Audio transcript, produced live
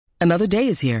Another day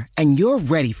is here, and you're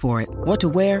ready for it. What to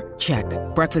wear? Check.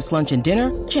 Breakfast, lunch, and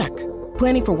dinner? Check.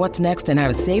 Planning for what's next and how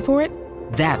to save for it?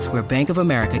 That's where Bank of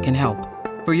America can help.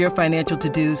 For your financial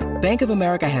to-dos, Bank of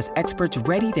America has experts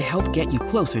ready to help get you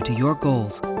closer to your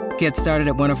goals. Get started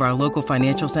at one of our local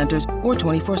financial centers or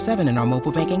 24/7 in our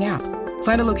mobile banking app.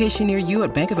 Find a location near you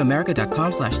at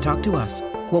bankofamerica.com/talktous.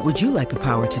 What would you like the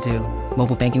power to do?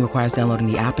 Mobile banking requires downloading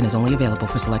the app and is only available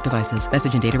for select devices.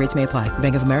 Message and data rates may apply.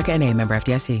 Bank of America N.A., member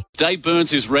FDIC. Dave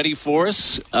Byrnes is ready for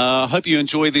us. Hope you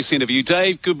enjoy this interview.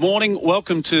 Dave, good morning.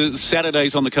 Welcome to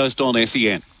Saturdays on the Coast on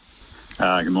SEN.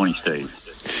 Good morning, Steve.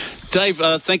 Dave,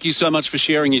 thank you so much for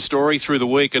sharing your story through the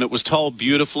week, and it was told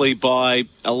beautifully by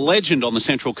a legend on the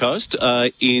Central Coast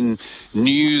in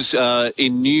news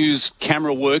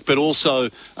camera work, but also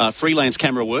freelance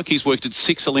camera work. He's worked at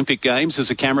 6 Olympic Games as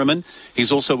a cameraman.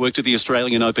 He's also worked at the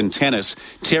Australian Open Tennis.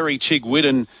 Terry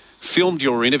Chigwidden filmed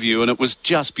your interview, and it was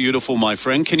just beautiful, my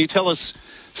friend. Can you tell us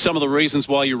some of the reasons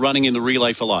why you're running in the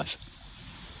Relay for Life?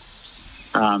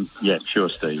 Yeah, sure,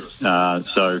 Steve.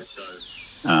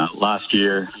 Last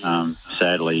year,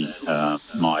 sadly,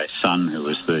 my son, who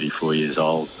was 34 years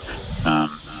old,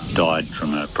 died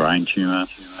from a brain tumour.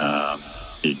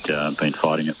 He'd been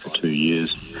fighting it for 2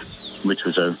 years, which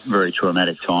was a very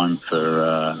traumatic time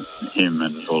for him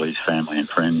and all his family and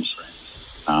friends.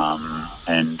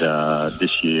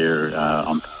 This year,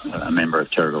 I'm a member of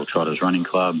Terrigal Trotters Running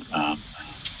Club.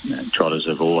 Trotters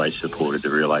have always supported the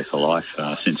Relay for Life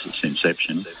since its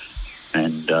inception.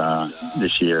 And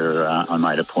this year I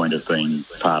made a point of being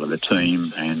part of the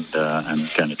team and I'm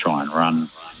going to try and run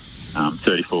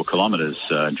 34 kilometres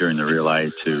during the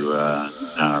relay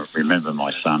to remember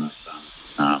my son,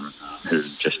 who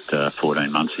just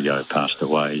 14 months ago passed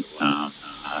away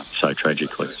so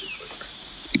tragically.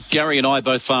 Gary and I,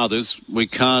 both fathers, we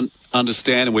can't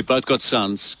understand, and we've both got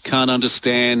sons, can't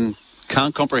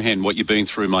comprehend what you've been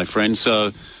through, my friend.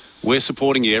 So we're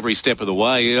supporting you every step of the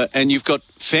way. And you've got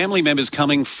family members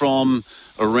coming from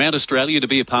around Australia to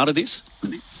be a part of this?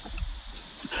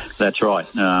 That's right.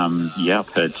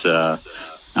 It's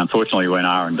unfortunately when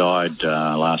Aaron died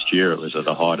last year, it was at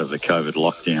the height of the COVID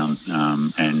lockdown,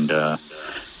 and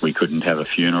we couldn't have a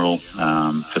funeral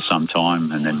for some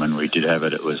time. And then when we did have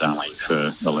it, it was only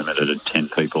for the limited of 10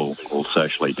 people, all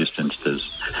socially distanced, as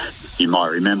you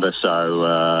might remember.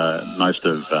 So most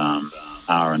of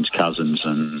Aaron's cousins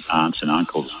and aunts and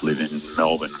uncles live in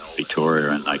Melbourne, Victoria,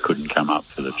 and they couldn't come up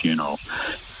for the funeral,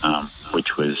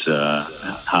 which was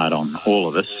hard on all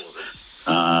of us.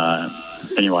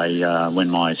 Anyway, when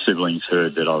my siblings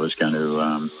heard that I was going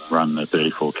to run the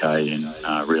 34K in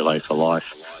Relay for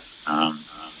Life,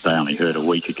 they only heard a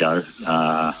week ago.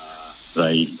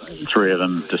 Three of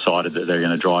them decided that they're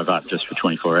going to drive up just for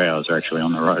 24 hours. They're actually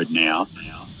on the road now.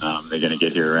 They're going to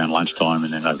get here around lunchtime,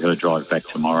 and then they've got to drive back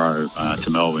tomorrow to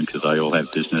Melbourne because they all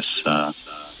have business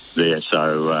there.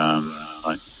 So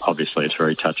obviously it's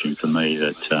very touching for me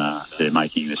that they're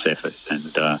making this effort.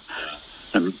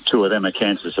 And two of them are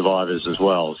cancer survivors as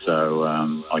well. So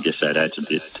I guess that adds a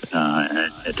bit.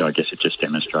 I guess it just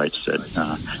demonstrates that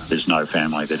there's no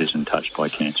family that isn't touched by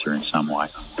cancer in some way.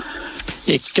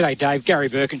 Yeah, g'day, Dave. Gary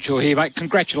Birkinshaw here, mate.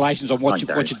 Congratulations on what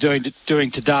you're doing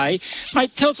today,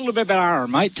 mate. Tell us a little bit about Aaron,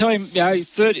 mate. Tell him,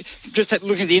 looking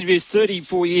at the interviews,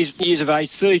 34 years of age,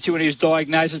 32 when he was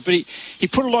diagnosed, but he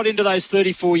put a lot into those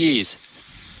 34 years.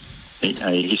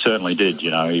 He certainly did. You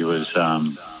know, he was.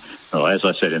 Well, as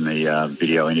I said in the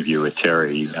video interview with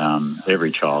Terry,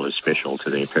 every child is special to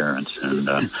their parents, and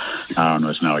Aaron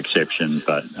was no exception.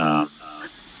 But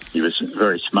he was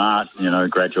very smart,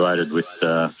 graduated with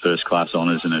first-class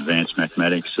honours in advanced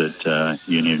mathematics at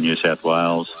Uni of New South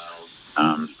Wales.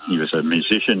 He was a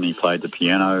musician. He played the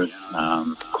piano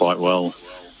quite well.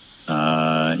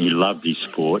 He loved his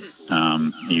sport.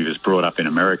 He was brought up in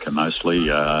America mostly,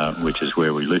 which is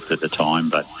where we lived at the time,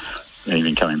 but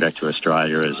even coming back to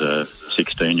Australia as a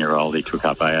 16-year-old, he took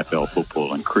up AFL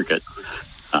football and cricket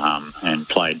and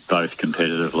played both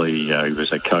competitively. He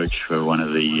was a coach for one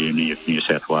of the Uni of New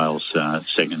South Wales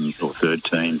second or third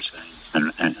teams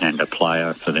and a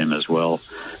player for them as well.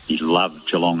 He loved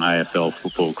Geelong AFL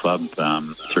Football Club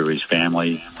through his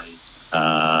family.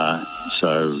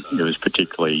 So it was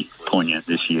particularly poignant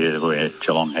this year where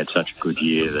Geelong had such a good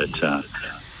year that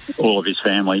all of his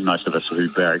family, most of us who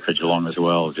barrack for Geelong as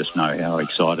well, just know how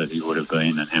excited he would have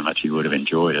been and how much he would have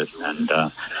enjoyed it. And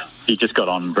he just got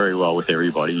on very well with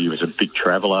everybody. He was a big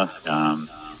traveller.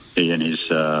 He and his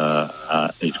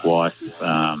wife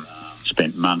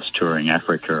spent months touring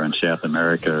Africa and South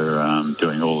America,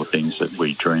 doing all the things that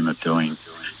we dream of doing.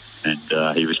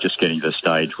 And he was just getting to the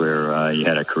stage where he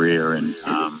had a career in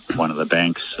one of the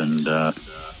banks and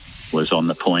was on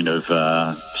the point of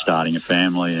starting a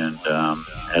family and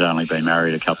had only been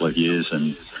married a couple of years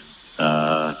and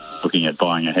looking at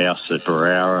buying a house at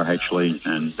Barara, actually,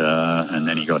 and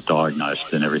then he got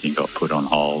diagnosed and everything got put on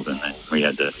hold, and then we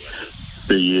had the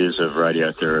 2 years of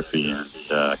radiotherapy and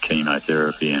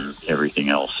chemotherapy and everything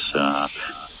else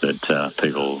that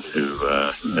people who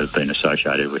have been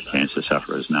associated with cancer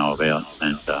sufferers know about,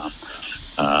 and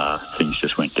things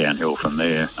just went downhill from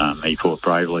there. He fought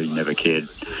bravely, never cared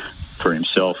for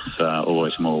himself,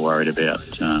 always more worried about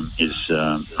his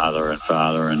mother and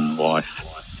father and wife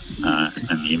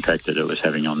and the impact that it was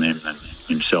having on them and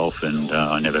himself, and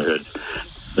I never heard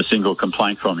a single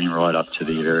complaint from him right up to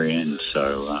the very end.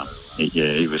 So,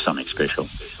 he was something special.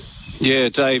 Yeah,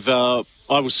 Dave, I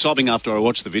was sobbing after I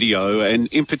watched the video, and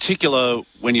in particular,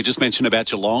 when you just mentioned about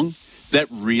Geelong, that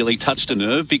really touched a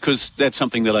nerve, because that's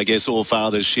something that I guess all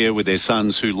fathers share with their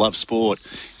sons who love sport,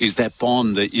 is that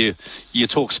bond that you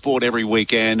talk sport every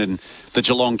weekend, and the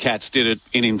Geelong Cats did it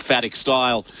in emphatic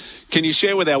style. Can you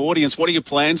share with our audience, what are your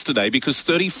plans today? Because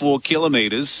 34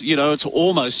 kilometres, it's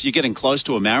almost, you're getting close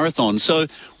to a marathon. So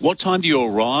what time do you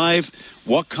arrive?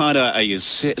 What kind of, are you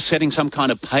setting some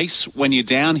kind of pace when you're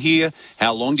down here?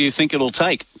 How long do you think it'll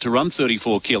take to run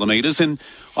 34 kilometres? And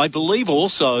I believe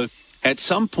also at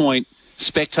some point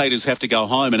spectators have to go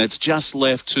home and it's just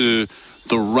left to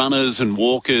the runners and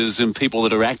walkers and people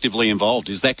that are actively involved.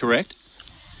 Is that correct?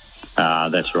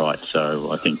 That's right.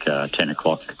 So I think 10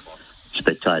 o'clock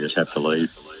spectators have to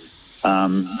leave.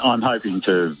 I'm hoping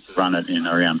to run it in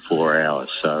around 4 hours.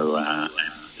 So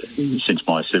since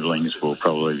my siblings will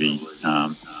probably be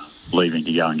leaving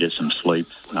to go and get some sleep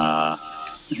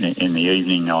in the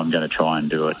evening, I'm going to try and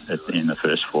do it in the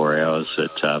first 4 hours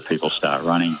that people start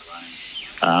running.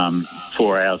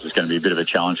 4 hours is going to be a bit of a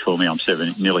challenge for me. I'm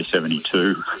nearly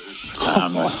 72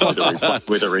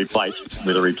 with a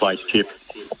replaced hip.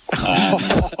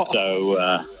 So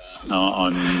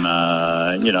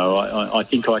I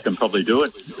think I can probably do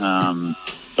it,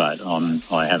 but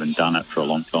I haven't done it for a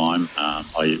long time.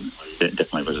 I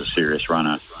definitely was a serious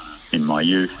runner in my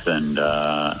youth, and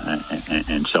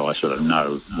so I sort of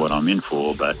know what I'm in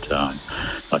for. But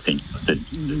I think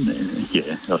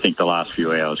the last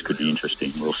few hours could be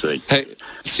interesting. We'll see. Hey,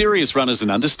 serious runner's an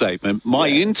understatement. My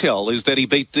intel is that he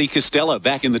beat De Castella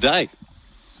back in the day.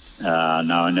 No,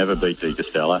 I never beat De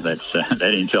Castella. That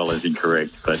intel is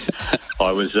incorrect. But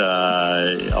I was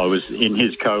in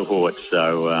his cohort,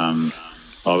 so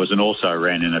I was, and also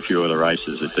ran in a few of the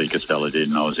races that De Castella did,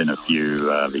 and I was in a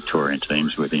few Victorian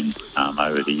teams with him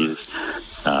over the years.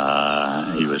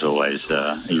 He was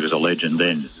a legend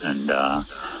then, and I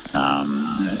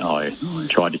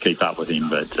tried to keep up with him,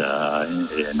 but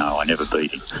I never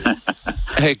beat him.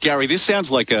 Hey, Gary, this sounds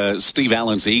like Steve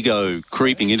Allen's ego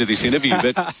creeping into this interview,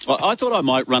 but I thought I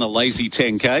might run a lazy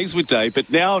 10Ks with Dave, but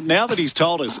now that he's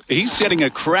told us, he's setting a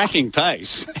cracking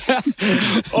pace.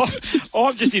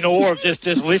 I'm just in awe of just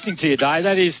listening to you, Dave.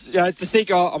 That is, to think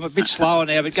I'm a bit slower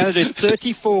now, but going to do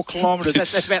 34 kilometres,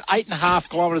 that's about 8.5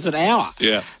 kilometres an hour.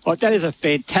 Yeah. Like, that is a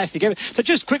fantastic effort. So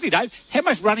just quickly, Dave, how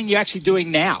much running are you actually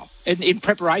doing now in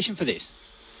preparation for this?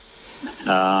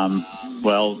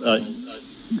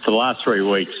 For the last 3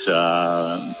 weeks,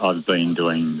 I've been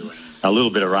doing a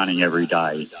little bit of running every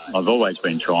day. I've always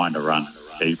been trying to run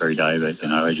every day, but,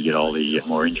 as you get older, you get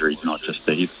more injuries, not just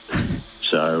the hip.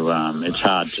 So it's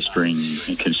hard to string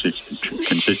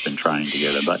consistent training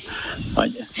together. But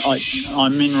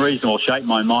I'm in reasonable shape.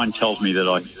 My mind tells me that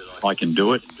I can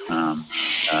do it, but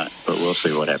we'll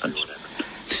see what happens.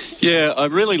 Yeah, I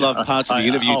really love parts of the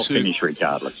interview I'll too. Finish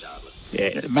regardless.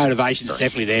 Yeah, the motivation's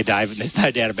definitely there, Dave, and there's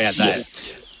no doubt about that.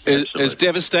 Yeah. As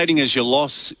devastating as your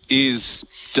loss is,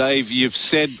 Dave, you've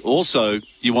said also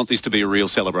you want this to be a real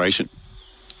celebration.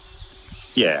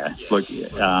 Yeah, look,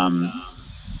 I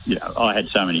had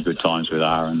so many good times with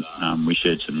Aaron. We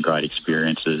shared some great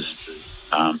experiences,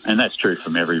 and that's true for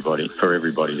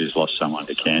everybody who's lost someone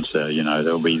to cancer.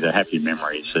 There'll be the happy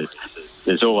memories.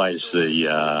 There's always the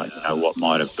what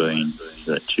might have been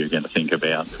that you're going to think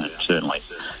about, and certainly.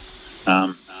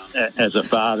 As a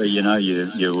father, you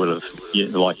would have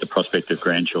like the prospect of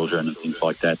grandchildren and things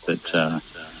like that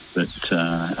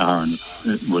Aaron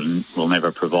will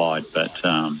never provide. But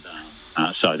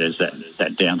so there's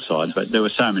that downside. But there were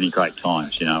so many great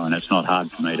times, and it's not hard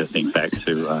for me to think back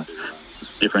to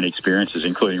different experiences,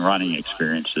 including running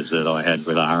experiences that I had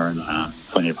with Aaron,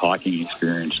 plenty of hiking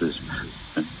experiences,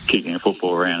 and kicking a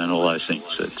football around, and all those things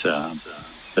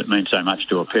that mean so much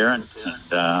to a parent,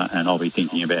 and I'll be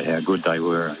thinking about how good they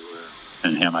were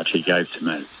and how much he gave to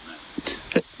me.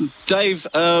 Dave,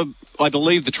 I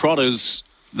believe the Trotters,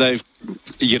 they've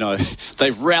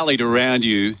rallied around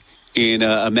you in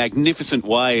a magnificent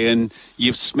way, and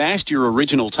you've smashed your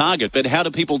original target. But how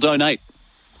do people donate?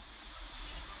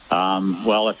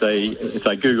 Well, if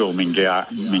they Google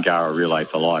Mingara Relay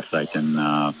for Life, they can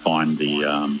find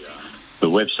the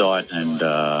website,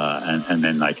 and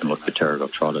then they can look for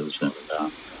Terrigal Trotters, and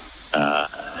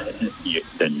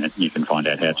then you can find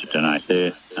out how to donate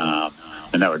there,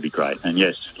 and that would be great. And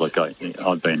yes, look,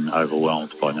 I've been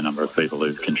overwhelmed by the number of people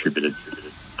who've contributed,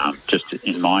 just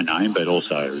in my name, but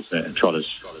also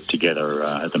Trotters together.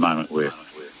 At the moment, we're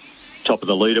top of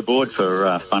the leaderboard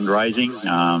for fundraising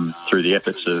through the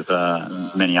efforts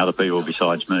of many other people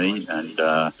besides me, and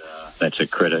that's a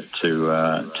credit to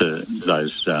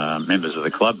those members of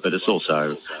the club. But it's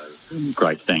also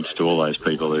great thanks to all those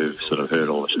people who've sort of heard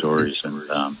all the stories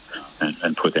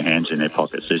and put their hands in their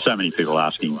pockets. There's so many people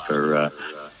asking for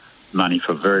money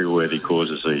for very worthy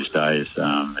causes these days.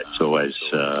 It's always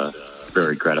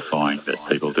very gratifying that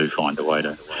people do find a way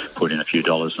to put in a few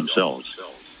dollars themselves.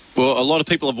 Well, a lot of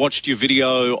people have watched your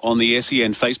video on the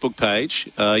SEN Facebook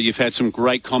page. You've had some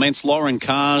great comments. Lauren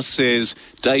Carr says,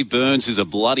 Dave Byrnes is a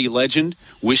bloody legend.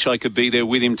 Wish I could be there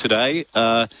with him today.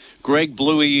 Greg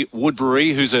Bluey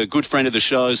Woodbury, who's a good friend of the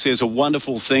show, says, a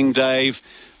wonderful thing, Dave.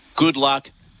 Good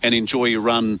luck and enjoy your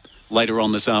run later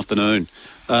on this afternoon.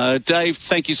 Dave,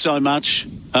 thank you so much.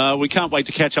 We can't wait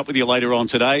to catch up with you later on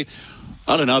today.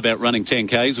 I don't know about running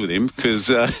 10Ks with him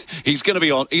because he's going to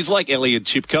be on. He's like Elliot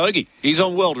Kipchoge. He's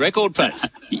on world record pace.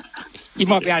 You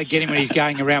might be able to get him when he's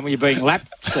going around when you're being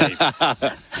lapped, Steve.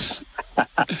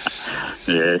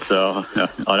 Yeah, so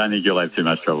I don't think you'll have too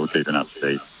much trouble keeping up,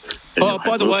 Steve. Oh,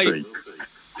 by the way,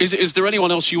 is there anyone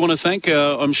else you want to thank?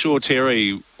 I'm sure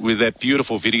Terry with that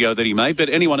beautiful video that he made, but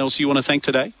anyone else you want to thank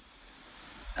today?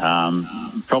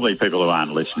 Probably people who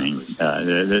aren't listening.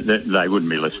 They wouldn't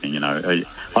be listening, you know.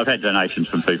 I've had donations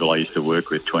from people I used to work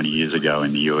with 20 years ago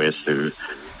in the US who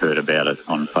heard about it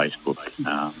on Facebook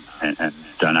and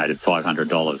donated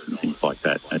 $500 and things like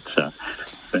that.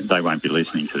 They won't be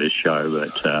listening to this show,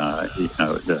 but, you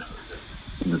know,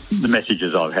 the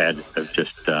messages I've had have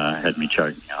just had me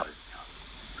choking up.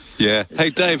 Yeah. Hey,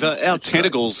 Dave, our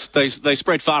tentacles, they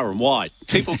spread far and wide.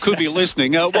 People could be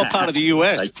listening. What part of the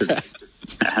US?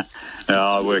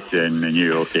 I worked in the New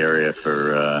York area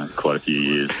for quite a few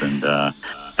years,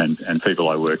 and people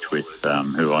I worked with,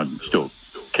 who I still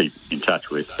keep in touch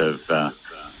with, have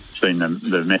seen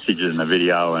the messages in the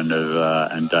video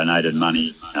and donated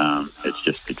money. It's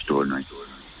just extraordinary.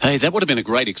 Hey, that would have been a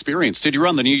great experience. Did you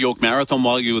run the New York Marathon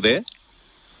while you were there?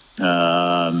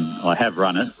 I have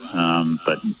run it,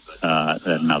 but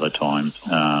at another time,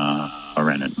 I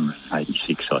ran it in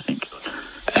 86, I think.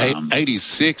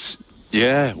 86?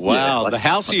 Yeah, wow. Yeah, the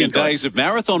halcyon days of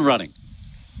marathon running.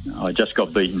 I just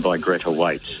got beaten by Greta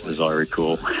Waitz, as I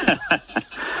recall.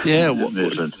 Yeah.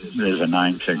 There's a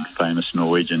name, famous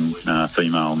Norwegian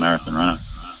female marathon runner.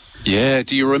 Yeah.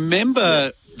 Do you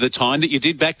remember the time that you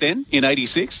did back then in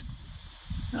 86?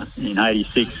 In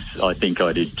 86, I think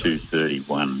I did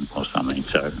 2:31 or something.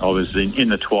 So I was in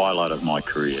the twilight of my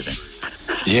career then.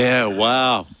 Yeah,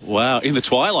 wow. Wow, in the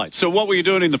twilight. So what were you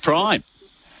doing in the prime?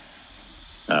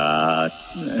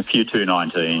 A few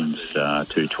 2:19s,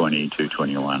 2:20,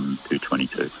 2:21,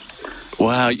 2:22.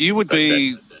 Wow, you would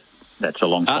be... That's a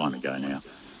long time ago now.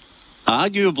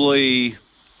 Arguably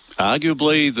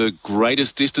the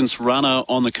greatest distance runner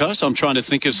on the coast. I'm trying to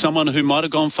think of someone who might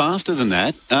have gone faster than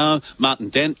that. Martin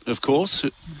Dent, of course.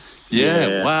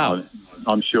 Yeah, wow.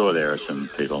 I'm sure there are some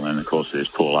people, and of course there's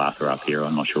Paul Arthur up here.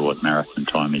 I'm not sure what marathon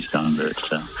time he's done, but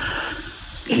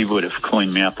he would have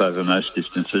cleaned me up over most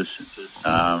distances.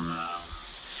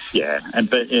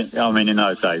 In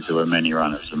those days there were many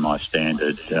runners of my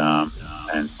standard,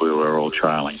 and we were all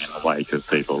trailing in the wake of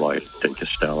people like De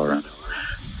Castella and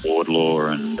Wardlaw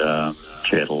and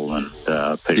Chettle and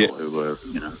people who were,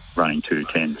 running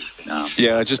 2:10s.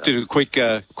 I just did a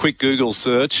quick Google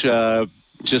search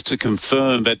just to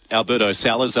confirm, but Alberto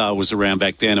Salazar was around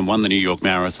back then and won the New York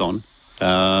Marathon.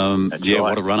 Right.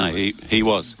 What a runner he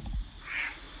was.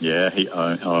 Yeah,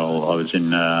 I was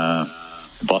in the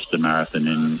Boston Marathon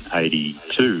in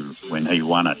 82 when he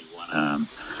won it, and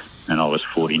I was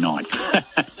 49th.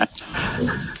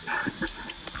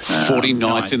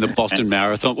 49th in the Boston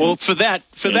Marathon. Well, for that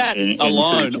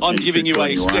alone, I'm giving you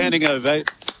a standing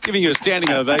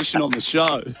ovation on the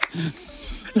show.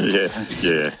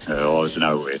 Yeah. I was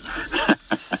nowhere.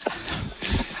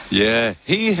 Yeah,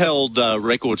 he held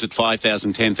records at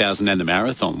 5,000, 10,000 and the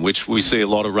marathon, which we see a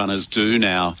lot of runners do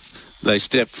now. They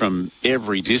step from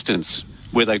every distance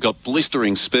where they've got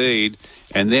blistering speed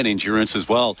and then endurance as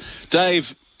well.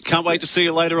 Dave, can't wait to see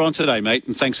you later on today, mate,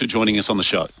 and thanks for joining us on the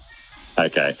show.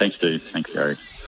 Okay, thanks, Steve. Thanks, Gary.